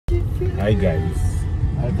Hi guys.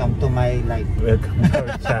 Welcome to my life. Welcome to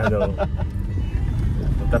our channel.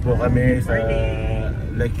 Punta po kami sa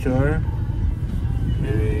lecture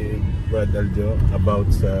ni Brad Aljo about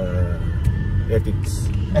sa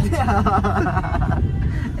ethics.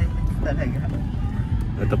 Talaga.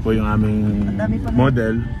 Ito po yung aming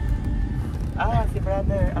model. Si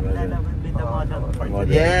brother Abdallah will be the model.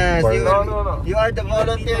 Yes, you are the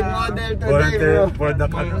volunteer model today, bro. For the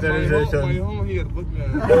characterization. My home here, but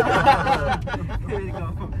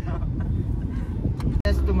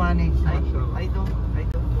Just to manage. I don't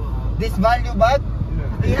know. This value bag,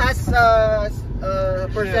 it has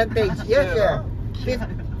percentage. Yes, yeah.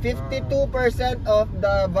 52% of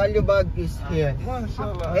the value bag is here.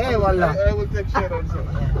 MashaAllah. Hey, wallah. I will take share also.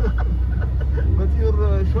 But your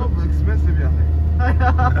shop expensive, yeah.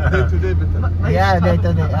 Day to day better. Yeah, day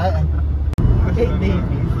to day. 8 days.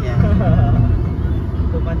 Yeah.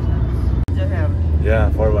 Too much.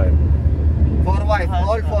 Yeah, for wife. For wife,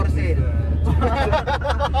 all for sale.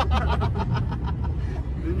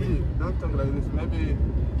 Really, don't talk like this. Maybe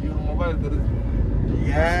your mobile there is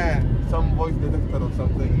some voice detector or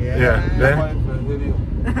something. Yeah, then? Your wife hear you.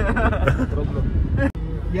 Problem.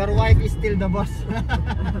 Your wife is still the boss.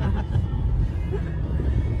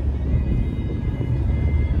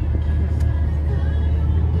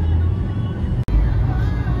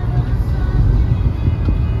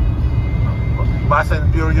 Fast and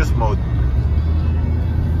Furious mode.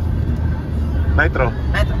 Nitro.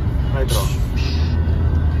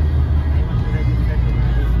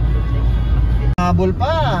 Habol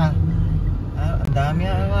pa. Ang dami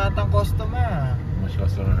ang atang customer. Mas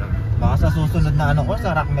customer na. Baka sa susunod na ano ko,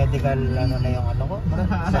 sa Rock Medical ano na yung ano ko.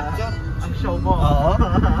 Section. Ang show mo. Oo.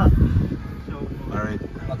 Alright.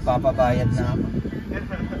 Magpapabayad na ako.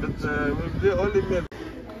 But the only mail.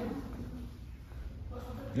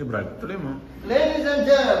 Hey Brad, tuloy mo. Ladies and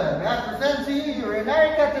gentlemen, I present to you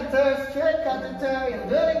urinary catheter, straight catheter,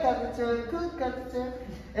 indwelling catheter, good catheter.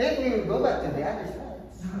 And we will go back to the other side.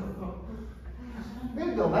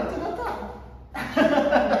 We'll go back to the top.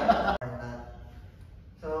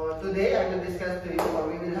 So today I will discuss to you, or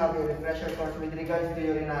we will have a refresher course with regards to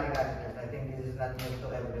urinary catheters. I think this is not new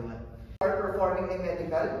to everyone. We are performing a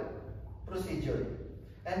medical procedure.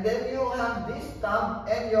 And then you have this thumb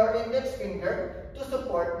and your index finger to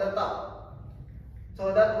support the top.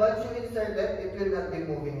 So that once you insert it, it will not be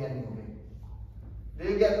moving and moving. Do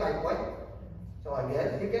you get my point? So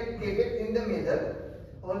again, you can keep it in the middle,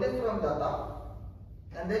 hold it from the top,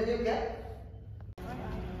 and then you can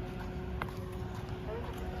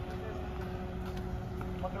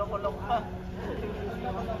magloko-loko pa.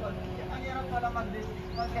 Ang hirap pala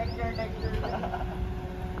mag-lecture.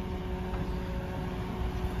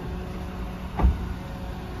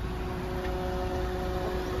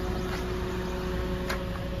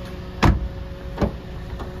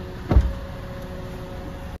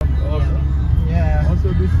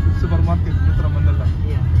 Also this supermarket, Mitra Mandala.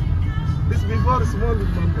 Yeah. This before small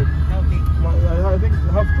market. Okay. I think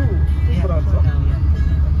have two brands.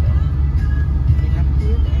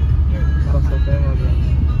 Para sa tema yan.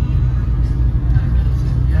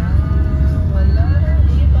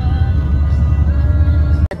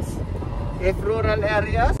 If rural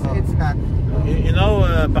areas, it's not. You know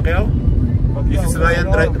Pacquiao? This is Ryan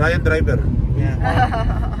Driver. Yeah.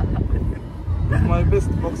 My best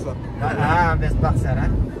boxer. Best boxer, huh?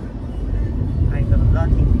 Right on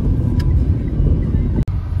blocking.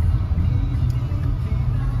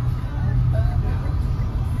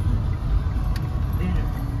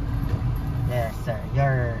 Yes, sir.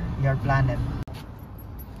 Your planet.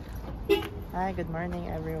 Hi, good morning,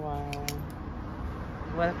 everyone.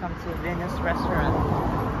 Welcome to Venus Restaurant.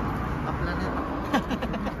 Ang planet.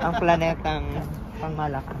 Ang planetang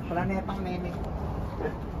pangmalak. Planetang meme.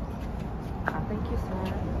 Thank you,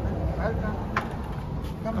 sir. Welcome.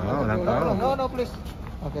 No, please.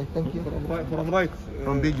 Okay, thank you. From right.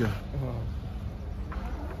 From video. Okay.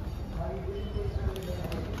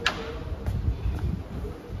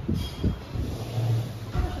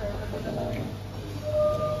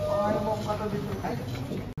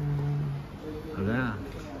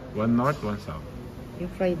 One north, one south. Yung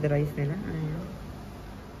fried rice nila, ano?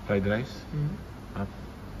 Fried rice? Up.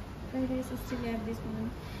 Fried rice is still have this one.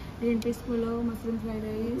 Green fish pulao, mushroom fried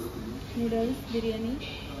rice, noodles, biryani,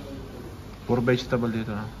 Puro vegetable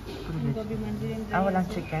dito. gobi manchurian. Walang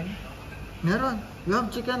chicken? Meron. You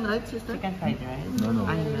have chicken, right, sister? Chicken fried rice? No.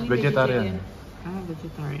 Only Vegetarian.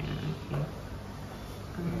 Vegetarian. Okay.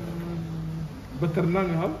 Butter naan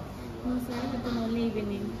you have? No sir, but only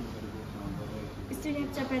evening. Still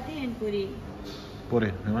have chapati and puri.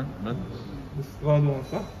 Puri, naman? Not? This round one,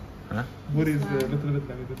 sir? Huh? Buri is a little bit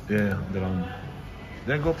like this. Yeah, the round.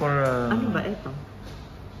 Then go for Ano ba ito?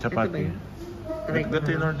 chapati. Try ko Ito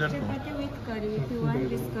na. in order ko. Chapati with curry. If you want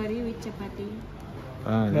this curry with chapati.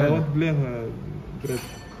 Ah, No, I yeah. want plain bread.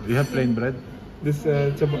 You have plain bread? This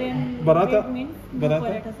Plain barata. bread means no Barata.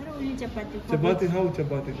 paratha, sir. Only chapati. For Chapati, veg. how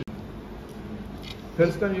chapati?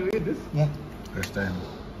 First time you eat this? Yeah. First time.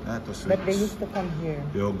 That was But they sweet. used to come here.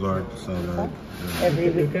 Yogurt, salad. Yeah. Every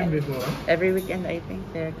You can weekend. before. Huh? Every weekend, I think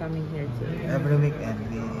they're coming here too. Every weekend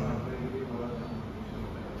we...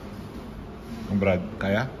 Ang bread,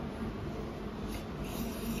 kaya?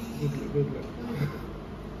 Good luck.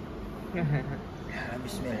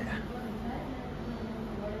 Bismillah.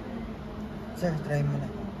 Sir, try mo na.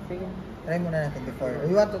 Sige. Try muna natin before.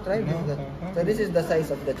 You want to try? No, This is the- no. So this is the size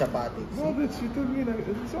of the chapati. No, but she told me like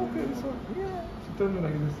it's okay, it's okay. Yeah. She told me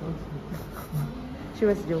like this also. She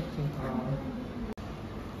was joking.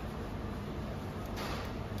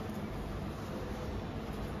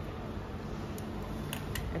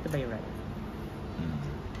 Ito ba yung rice?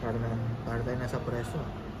 Para tayo nasa preso.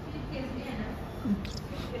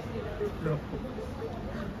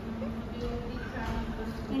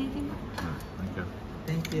 Anything? Ah, thank you.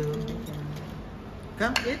 Thank you.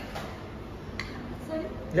 Come eat. Sorry?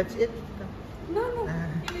 Let's eat. No, no. Ah.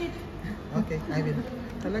 Wait. Okay, I will.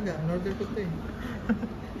 Talaga, in order ko to eh.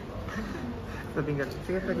 Sabi nga,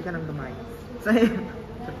 sige, pwede ka nang lumayan. Sa'yo.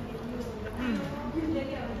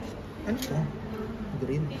 Ano to?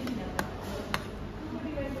 Green.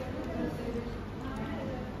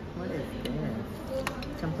 What is this?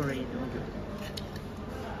 Champurrado.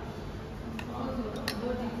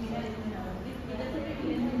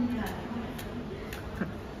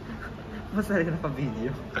 Masaya na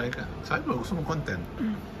pa-video. Kaya ka. Sabi mo, gusto mo content.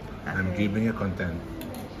 I'm giving you content.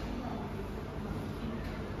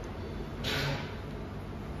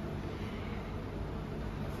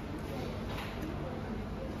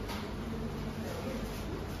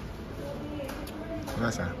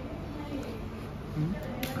 Lasa?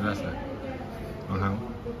 Lasa? Manghang?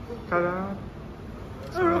 Sarap.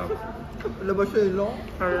 Sarap. Labas siya ilong.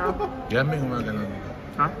 Sarap. Yummy yung mga ganun.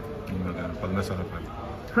 Ha? Yung mga ganun. Pag nasarapan.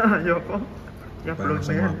 Ayoko. Parang I-upload sa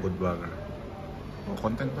na yan. mga food blogger. Oh,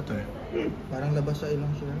 content pa to eh. Parang labas sa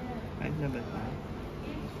ilong siya. Ay, labas na.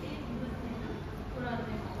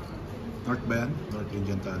 North ba yan? North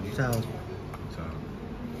Indian Thali. South. So,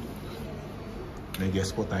 may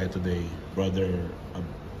guest po tayo today. Brother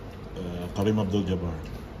Karim Abdul-Jabbar.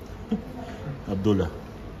 Abdullah.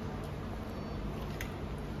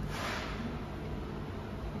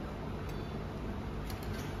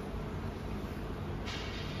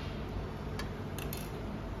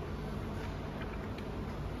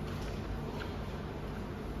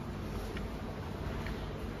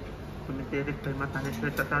 Kumitirik kay matanis na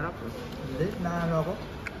sa sarap. Hindi, naano ako.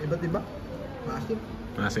 Iba't iba. Maasim.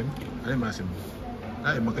 Masim? Ano yung masim?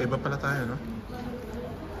 Ay, magkaiba pala tayo, no?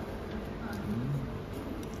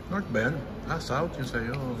 North ba yan? Ah, South yung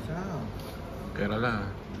sa'yo. South. Kerala.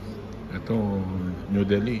 Ito, New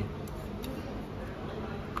Delhi.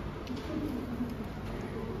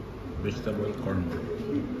 Vegetable korma.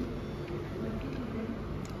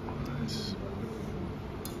 Nice.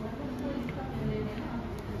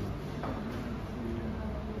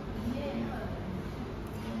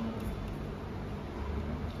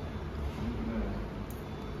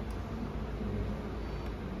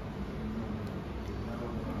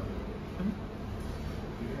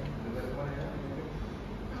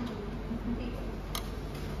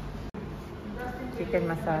 Chicken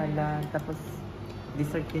masala, tapos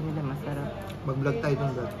dessert din nila masarap. Mag-vlog tayo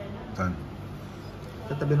dun ba? Saan?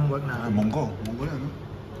 Sa tabi ng work Ah, natin. munggo. Munggo yan, no?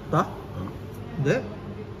 Ta? Oh. Hindi.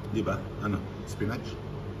 Di ba? Ano? Spinach?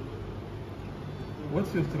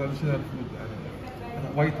 What's your traditional food?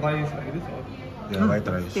 White rice like this or Yeah, white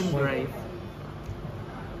rice. Steamed rice.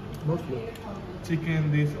 Mostly. chicken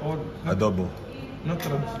this or not, Adobo. not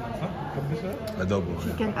traditional, huh? Traditional? Adobo. Yeah.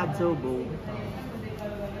 Chicken adobo.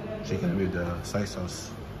 Chicken with soy sauce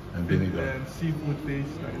and vinegar. And seafood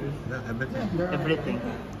taste like this. Yeah, everything. Everything.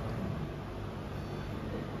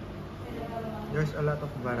 There's a lot of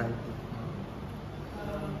variety.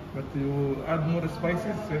 But you add more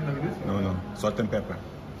spices, same like this? No, no. Salt and pepper.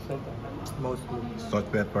 Salt. Mostly. Salt,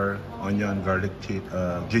 pepper, onion, garlic,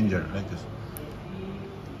 ginger, like this.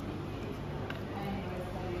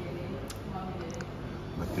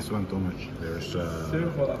 But this one too much. There's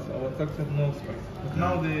Same for us. Our culture no spice. But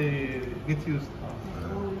now they get used.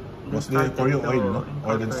 mostly for you oil, no?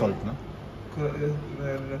 Oil and salt, no?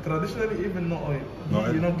 Traditionally, even no oil. No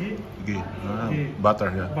oil? You know ghee? Ghee. Ghee.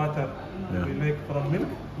 Butter, yeah. Butter. Yeah. We make from milk.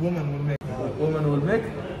 Woman will make. Woman will make.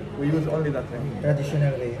 We use only that.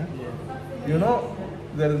 Traditional way, huh? Yeah. You know,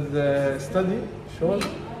 there's a study shows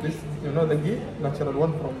this, you know, the ghee, natural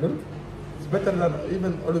one from milk, it's better than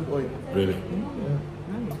even olive oil. Really? Yeah.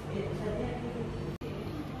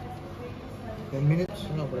 10 minutes?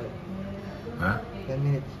 No, bro. Ha? 10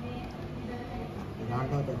 minutes. Kailangan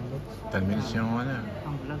daw 10 minutes. 10 minutes yung ano.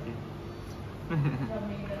 Ang vlog eh.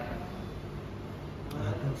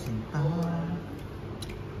 Ating sinta.